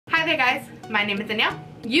Hi there guys, my name is Danielle.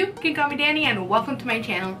 You can call me Dani and welcome to my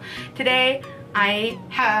channel. Today I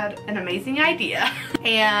had an amazing idea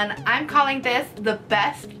and I'm calling this the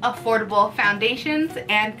best affordable foundations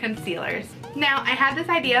and concealers. Now I had this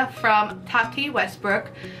idea from Tati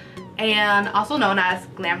Westbrook, and also known as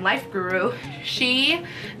Glam Life Guru. She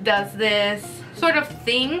does this sort of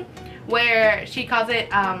thing where she calls it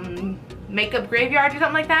makeup graveyard or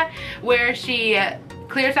something like that, where she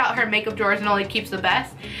clears out her makeup drawers and only keeps the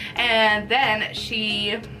best, and then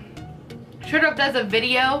she sort of does a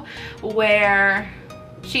video where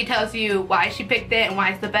she tells you why she picked it and why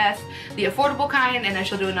it's the best, the affordable kind, and then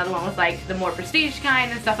she'll do another one with like the more prestige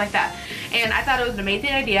kind and stuff like that. And I thought it was an amazing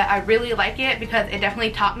idea. I really like it because it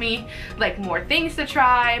definitely taught me like more things to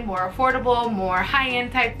try, more affordable, more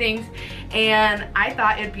high-end type things, and I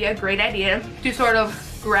thought it'd be a great idea to sort of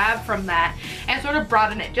grab from that and sort of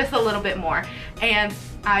broaden it just a little bit more. And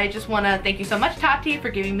I just want to thank you so much, Tati, for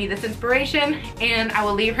giving me this inspiration, and I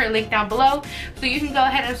will leave her link down below so you can go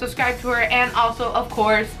ahead and subscribe to her, and also of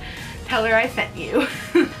course tell her I sent you.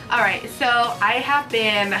 Alright, so I have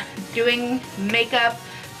been doing makeup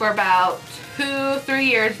for about 2-3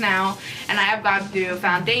 years now, and I have gone through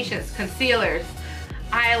foundations, concealers,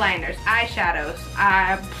 eyeliners, eyeshadows,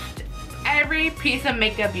 every piece of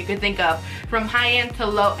makeup you could think of, from high-end to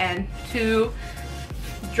low-end, to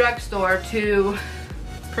drugstore, to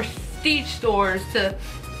prestige stores, to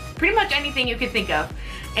pretty much anything you could think of.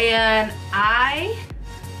 And I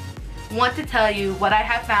want to tell you what I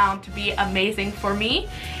have found to be amazing for me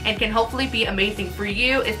and can hopefully be amazing for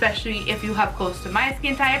you, especially if you have close to my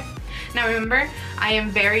skin type. Now remember, I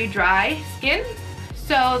am very dry skin,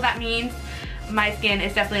 so that means my skin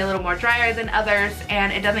is definitely a little more drier than others,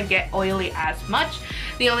 and it doesn't get oily as much.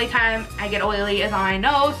 The only time I get oily is on my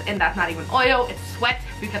nose, and that's not even oil, it's sweat,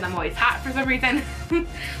 because I'm always hot for some reason.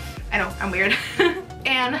 I know, I'm weird.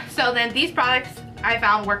 And so then these products I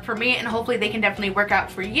found work for me, and hopefully they can definitely work out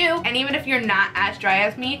for you. And even if you're not as dry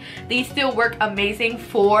as me, these still work amazing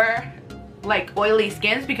for like oily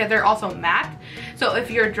skins because they're also matte. So if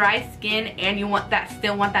you're dry skin and you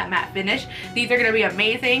still want that matte finish, these are gonna be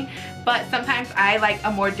amazing. But sometimes I like a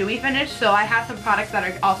more dewy finish, so I have some products that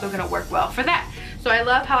are also gonna work well for that. So I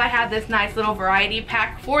love how I have this nice little variety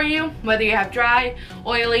pack for you, whether you have dry,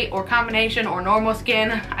 oily, or combination, or normal skin.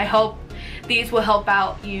 I hope these will help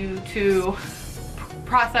out you to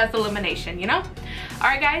process elimination, you know?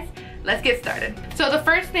 Alright guys, let's get started. So the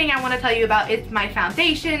first thing I want to tell you about is my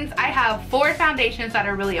foundations. I have 4 foundations that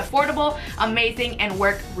are really affordable, amazing, and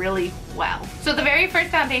work really well. So the very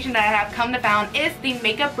first foundation that I have come to found is the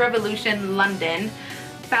Makeup Revolution London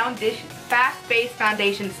Fast Base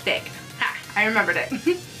Foundation Stick. Ha, I remembered it.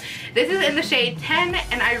 This is in the shade 10,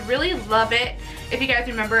 and I really love it. If you guys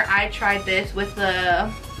remember, I tried this with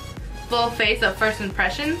the full face of First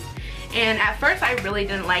Impressions, and at first I really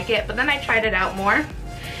didn't like it, but then I tried it out more,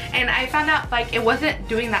 and I found out like it wasn't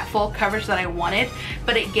doing that full coverage that I wanted,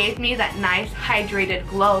 but it gave me that nice hydrated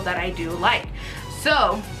glow that I do like.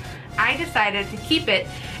 So I decided to keep it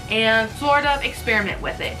and sort of experiment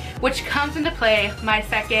with it, which comes into play my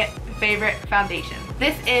second favorite foundation.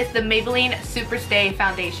 This is the Maybelline Superstay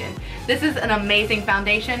Foundation. This is an amazing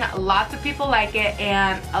foundation. Lots of people like it,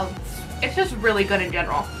 and it's just really good in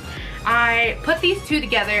general. I put these two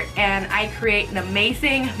together and I create an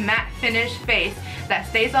amazing matte finish face that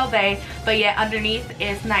stays all day, but yet underneath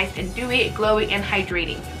is nice and dewy, glowy, and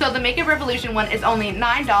hydrating. So the Makeup Revolution one is only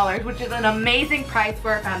 $9, which is an amazing price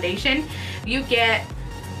for a foundation. You get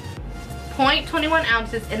 0.21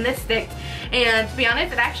 ounces in this stick, and to be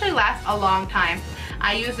honest, it actually lasts a long time.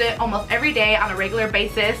 I use it almost every day on a regular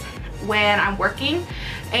basis when I'm working,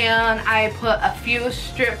 and I put a few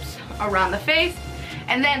strips around the face.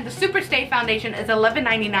 And then the Superstay Foundation is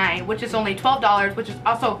 $11.99, which is only $12, which is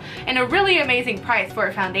also a really amazing price for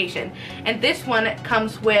a foundation. And this one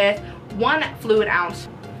comes with 1 fluid ounce,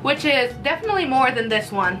 which is definitely more than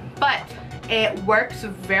this one, but it works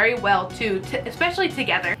very well too, especially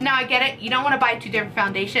together. Now I get it, you don't want to buy 2 different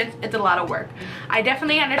foundations, it's a lot of work. I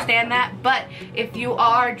definitely understand that, but if you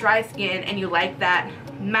are dry skin and you like that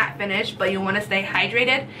matte finish, but you want to stay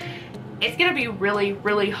hydrated, it's gonna be really,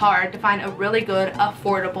 really hard to find a really good,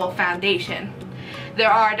 affordable foundation.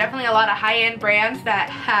 There are definitely a lot of high-end brands that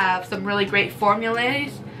have some really great formulas,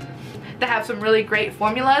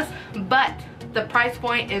 but the price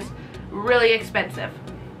point is really expensive.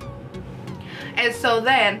 And so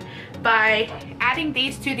then, by adding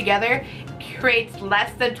these two together, it creates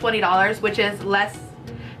less than $20, which is less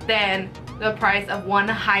than the price of one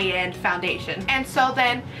high-end foundation. And so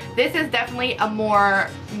then this is definitely a more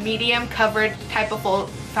medium coverage type of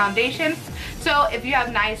foundation. So if you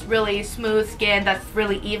have nice, really smooth skin that's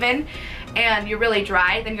really even and you're really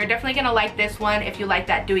dry, then you're definitely gonna like this one if you like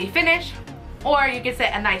that dewy finish. Or you can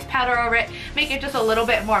set a nice powder over it, make it just a little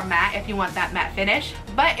bit more matte if you want that matte finish.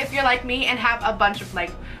 But if you're like me and have a bunch of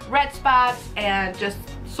like red spots and just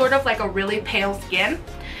sort of like a really pale skin,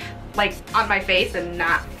 like on my face and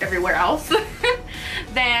not everywhere else,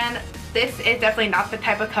 then this is definitely not the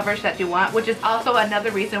type of coverage that you want, which is also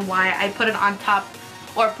another reason why I put it on top,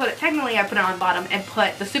 or technically I put it on bottom and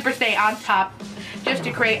put the Super Stay on top, just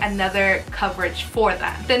to create another coverage for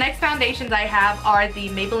that. The next foundations I have are the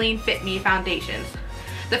Maybelline Fit Me foundations.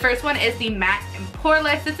 The first one is the Matte and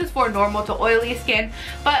Poreless. This is for normal to oily skin,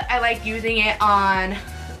 but I like using it on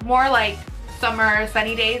more like summer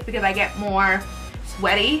sunny days because I get more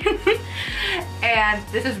sweaty. And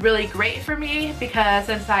this is really great for me because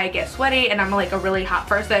since I get sweaty and I'm like a really hot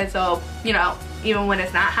person, so you know, even when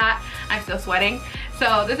it's not hot, I'm still sweating.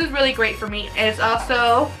 So this is really great for me. It's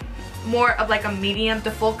also more of like a medium to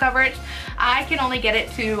full coverage. I can only get it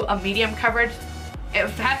to a medium coverage. It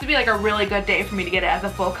has to be like a really good day for me to get it as a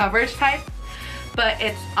full coverage type. But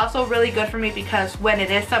it's also really good for me because when it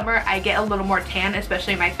is summer, I get a little more tan,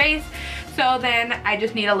 especially my face. So then I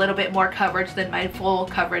just need a little bit more coverage than my full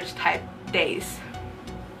coverage type days.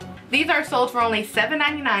 These are sold for only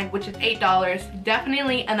 $7.99, which is $8.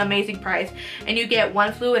 Definitely an amazing price. And you get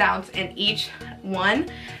 1 fluid ounce in each one.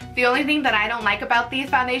 The only thing that I don't like about these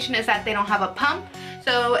foundation is that they don't have a pump.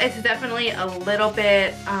 So it's definitely a little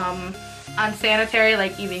bit unsanitary.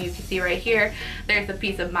 Like even you can see right here, there's a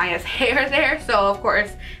piece of Maya's hair there. So of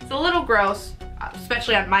course, it's a little gross,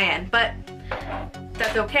 especially on my end. But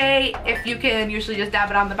that's okay. If you can usually just dab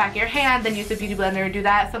it on the back of your hand, then use the beauty blender and do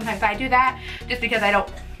that. Sometimes I do that just because I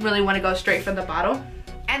don't really want to go straight from the bottle.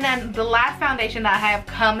 And then the last foundation that I have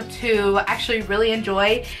come to actually really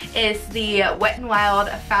enjoy is the Wet n Wild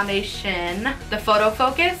foundation, the Photo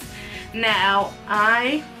Focus. Now,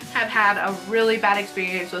 I have had a really bad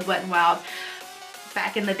experience with Wet n Wild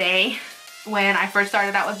back in the day. When I first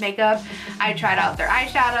started out with makeup, I tried out their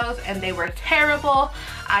eyeshadows and they were terrible.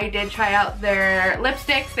 I did try out their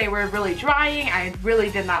lipsticks. They were really drying. I really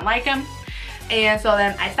did not like them. And so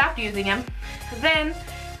then I stopped using them. Then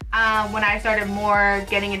when I started more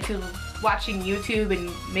getting into watching YouTube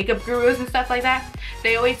and makeup gurus and stuff like that,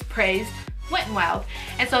 they always praised Wet n Wild.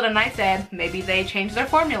 And so then I said maybe they changed their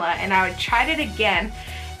formula, and I tried it again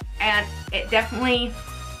and it definitely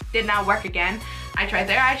did not work again. I tried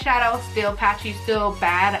their eyeshadow, still patchy, still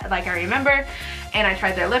bad like I remember, and I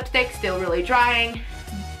tried their lipstick, still really drying,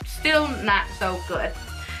 still not so good.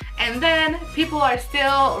 And then people are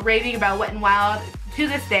still raving about Wet n Wild to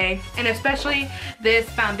this day, and especially this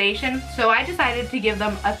foundation, so I decided to give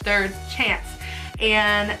them a third chance.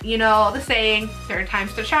 And you know the saying, third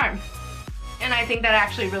time's the charm, and I think that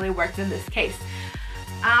actually really worked in this case.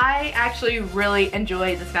 I actually really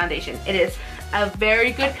enjoy this foundation. It is a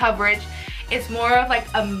very good coverage. It's more of like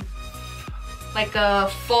a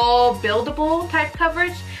full buildable type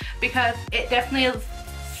coverage because it definitely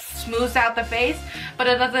smooths out the face, but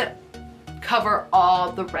it doesn't cover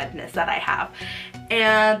all the redness that I have.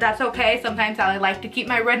 And that's okay. Sometimes I like to keep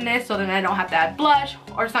my redness so then I don't have to add blush,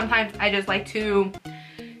 or sometimes I just like to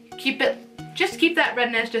keep that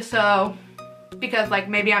redness just so, because like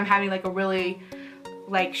maybe I'm having like a really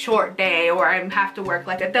like short day, or I have to work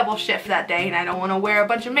like a double shift that day and I don't want to wear a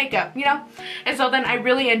bunch of makeup, you know? And so then I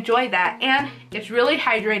really enjoy that, and it's really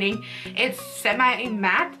hydrating. It's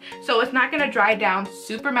semi-matte, so it's not gonna dry down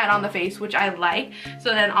super matte on the face, which I like. So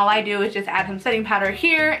then all I do is just add some setting powder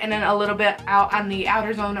here and then a little bit out on the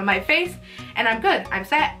outer zone of my face, and I'm good. I'm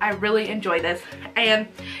set. I really enjoy this. And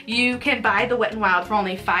you can buy the Wet n Wild for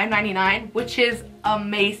only $5.99, which is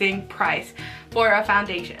amazing price for a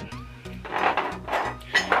foundation.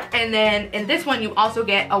 And then in this one you also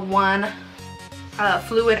get a 1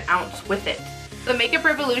 fluid ounce with it. The Makeup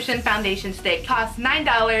Revolution foundation stick costs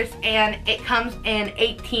 $9 and it comes in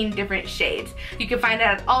 18 different shades. You can find it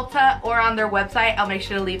at Ulta or on their website. I'll make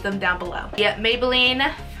sure to leave them down below. Yeah,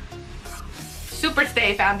 Maybelline Super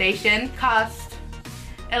Stay foundation costs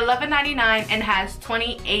 $11.99 and has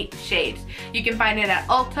 28 shades. You can find it at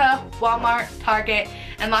Ulta, Walmart, Target,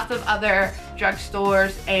 and lots of other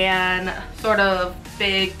drugstores and sort of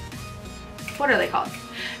big, what are they called?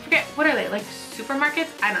 I forget, what are they, like supermarkets?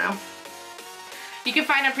 I don't know. You can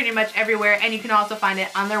find it pretty much everywhere, and you can also find it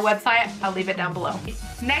on their website. I'll leave it down below.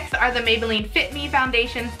 Next are the Maybelline Fit Me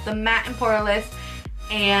foundations, the Matte and Poreless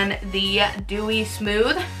and the Dewy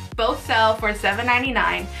Smooth. Both sell for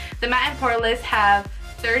 $7.99. The Matte and Poreless have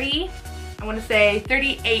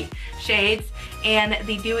 38 shades, and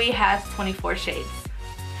the Dewy has 24 shades.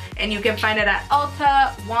 and you can find it at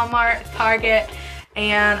Ulta, Walmart, Target,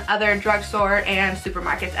 and other drugstore and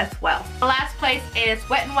supermarkets as well. The last place is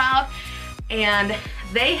Wet n Wild, and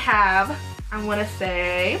they have, I want to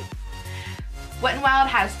say, Wet n Wild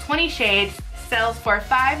has 20 shades, sells for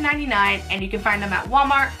 $5.99, and you can find them at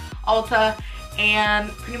Walmart, Ulta, and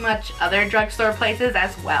pretty much other drugstore places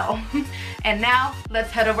as well. And now let's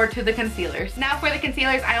head over to the concealers. Now for the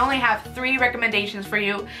concealers, I only have 3 recommendations for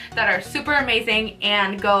you that are super amazing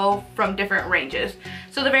and go from different ranges.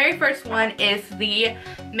 So the very first one is the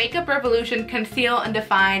Makeup Revolution Conceal and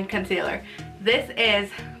Define Concealer. This is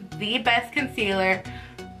the best concealer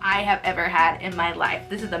I have ever had in my life.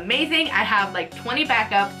 This is amazing. I have like 20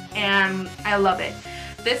 backups and I love it.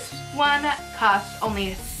 This one costs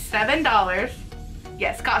only $7.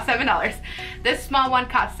 Yes, cost $7. This small one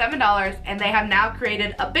costs $7, and they have now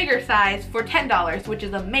created a bigger size for $10, which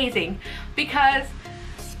is amazing because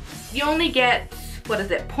you only get, what is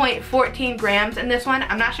it, 0.14 grams in this one.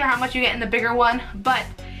 I'm not sure how much you get in the bigger one, but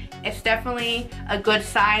it's definitely a good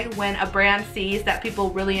sign when a brand sees that people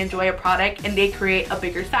really enjoy a product and they create a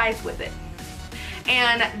bigger size with it.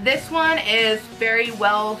 And this one is very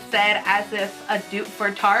well said as if a dupe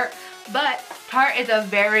for Tarte, but Tarte is a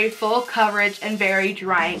very full coverage and very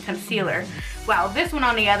drying concealer. While this one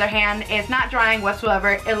on the other hand is not drying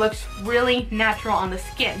whatsoever. It looks really natural on the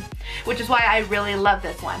skin, which is why I really love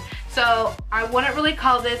this one. So I wouldn't really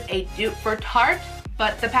call this a dupe for Tarte,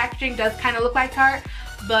 but the packaging does kind of look like Tarte,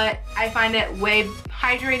 but I find it way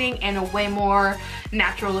hydrating and way more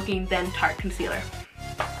natural looking than Tarte concealer.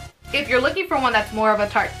 If you're looking for one that's more of a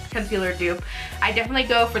Tarte concealer dupe, I definitely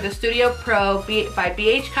go for the Studio Pro by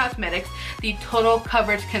BH Cosmetics, the Total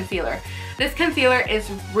Coverage Concealer. This concealer is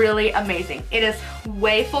really amazing. It is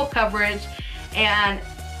way full coverage and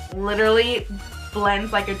literally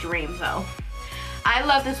blends like a dream though. I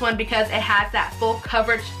love this one because it has that full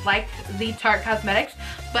coverage like the Tarte Cosmetics,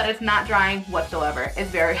 but it's not drying whatsoever. It's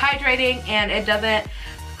very hydrating and it doesn't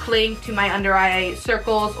cling to my under eye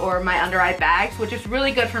circles or my under eye bags, which is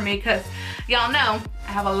really good for me because y'all know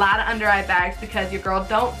I have a lot of under eye bags because your girl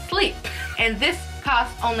don't sleep. And this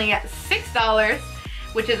costs only $6,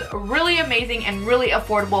 which is really amazing and really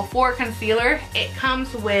affordable for concealer. It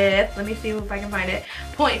comes with, let me see if I can find it,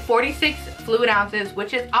 0.46 fluid ounces,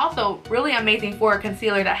 which is also really amazing for a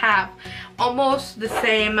concealer to have almost the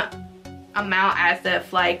same amount as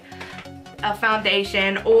if like a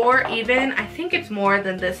foundation, or even I think it's more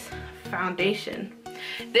than this foundation.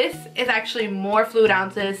 This is actually more fluid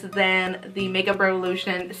ounces than the Makeup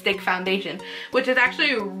Revolution Stick Foundation, which is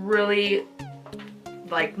actually really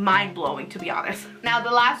like mind-blowing to be honest. Now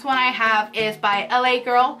the last one I have is by LA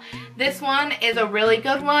Girl. This one is a really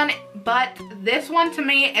good one, but this one to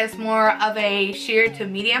me is more of a sheer to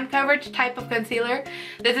medium coverage type of concealer.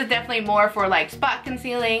 This is definitely more for like spot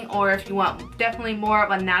concealing, or if you want definitely more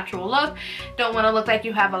of a natural look, don't want to look like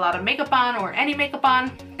you have a lot of makeup on or any makeup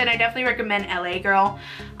on, then I definitely recommend LA Girl.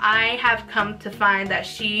 I have come to find that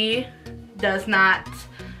she does not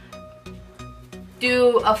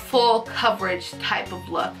do a full coverage type of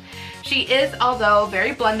look. She is, although,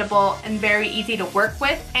 very blendable and very easy to work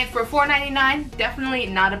with, and for $4.99, definitely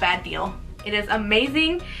not a bad deal. It is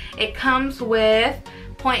amazing. It comes with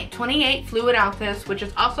 0.28 fluid ounces, which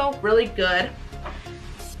is also really good.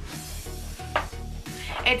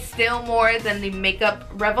 It's still more than the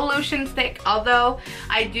Makeup Revolution stick, although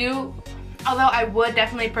I would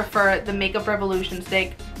definitely prefer the Makeup Revolution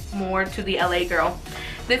stick more to the LA Girl.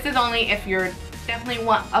 This is only if you're definitely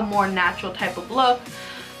want a more natural type of look.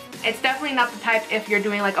 It's definitely not the type if you're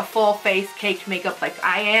doing like a full face caked makeup like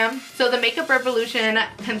I am. So the Makeup Revolution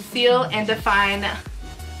Conceal and Define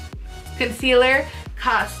Concealer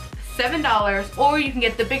costs $7, or you can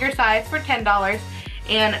get the bigger size for $10,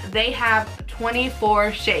 and they have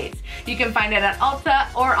 24 shades. You can find it at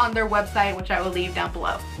Ulta or on their website, which I will leave down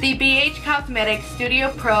below. The BH Cosmetics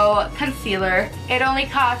Studio Pro Concealer, it only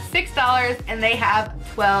costs $6 and they have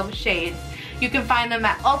 12 shades. You can find them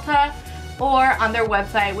at Ulta or on their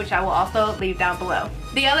website, which I will also leave down below.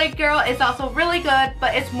 The LA Girl is also really good,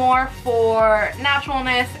 but it's more for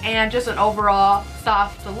naturalness and just an overall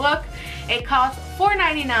soft look. It costs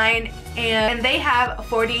 $4.99 and they have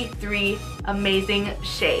 43 amazing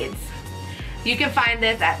shades. You can find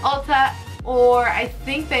this at Ulta, or I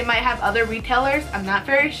think they might have other retailers, I'm not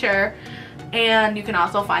very sure. And you can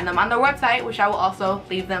also find them on their website, which I will also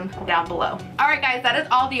leave them down below. Alright guys, that is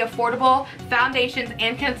all the affordable foundations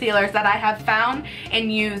and concealers that I have found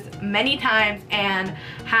and used many times and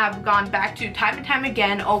have gone back to time and time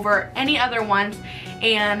again over any other ones,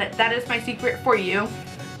 and that is my secret for you.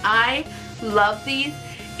 I love these,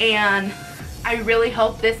 and I really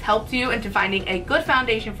hope this helps you into finding a good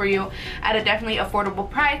foundation for you at a definitely affordable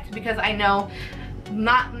price, because I know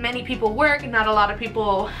not many people work, not a lot of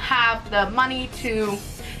people have the money to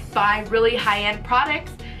buy really high-end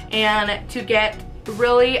products and to get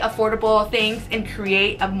really affordable things and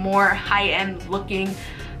create a more high-end looking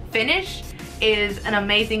finish is an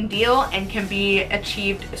amazing deal and can be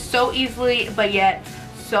achieved so easily but yet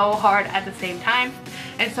so hard at the same time.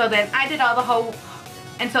 And so then I did all the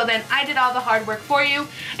hard work for you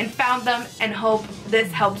and found them, and hope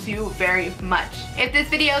this helps you very much. If this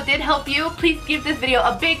video did help you, please give this video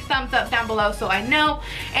a big thumbs up down below so I know,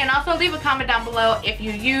 and also leave a comment down below if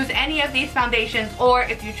you use any of these foundations or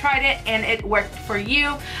if you tried it and it worked for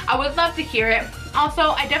you. I would love to hear it.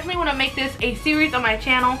 Also, I definitely want to make this a series on my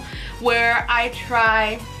channel where I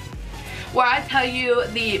tell you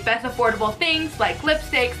the best affordable things like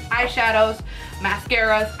lipsticks, eyeshadows,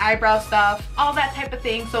 mascaras, eyebrow stuff, all that type of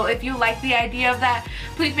thing. So if you like the idea of that,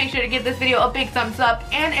 please make sure to give this video a big thumbs up.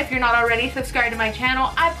 And if you're not already subscribed to my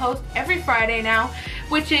channel, I post every Friday now,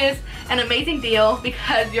 which is an amazing deal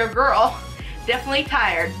because your girl definitely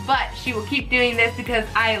tired, but she will keep doing this because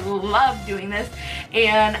I love doing this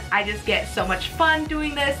and I just get so much fun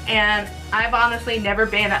doing this, and I've honestly never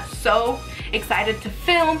been so excited to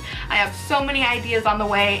film. I have so many ideas on the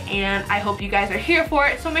way and I hope you guys are here for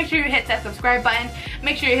it. So make sure you hit that subscribe button,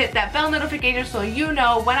 make sure you hit that bell notification so you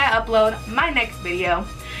know when I upload my next video.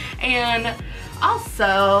 And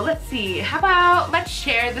also, let's see, how about let's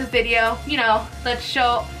share this video, you know, let's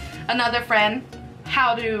show another friend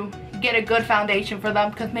how to get a good foundation for them,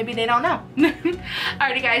 because maybe they don't know.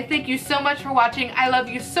 Alrighty guys, thank you so much for watching. I love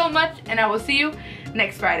you so much and I will see you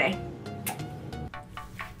next Friday.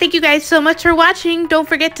 Thank you guys so much for watching. Don't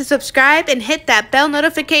forget to subscribe and hit that bell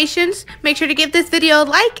notifications. Make sure to give this video a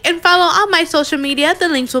like and follow all my social media. The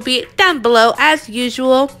links will be down below as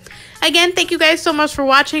usual. Again, thank you guys so much for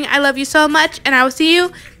watching. I love you so much and I will see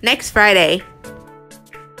you next Friday.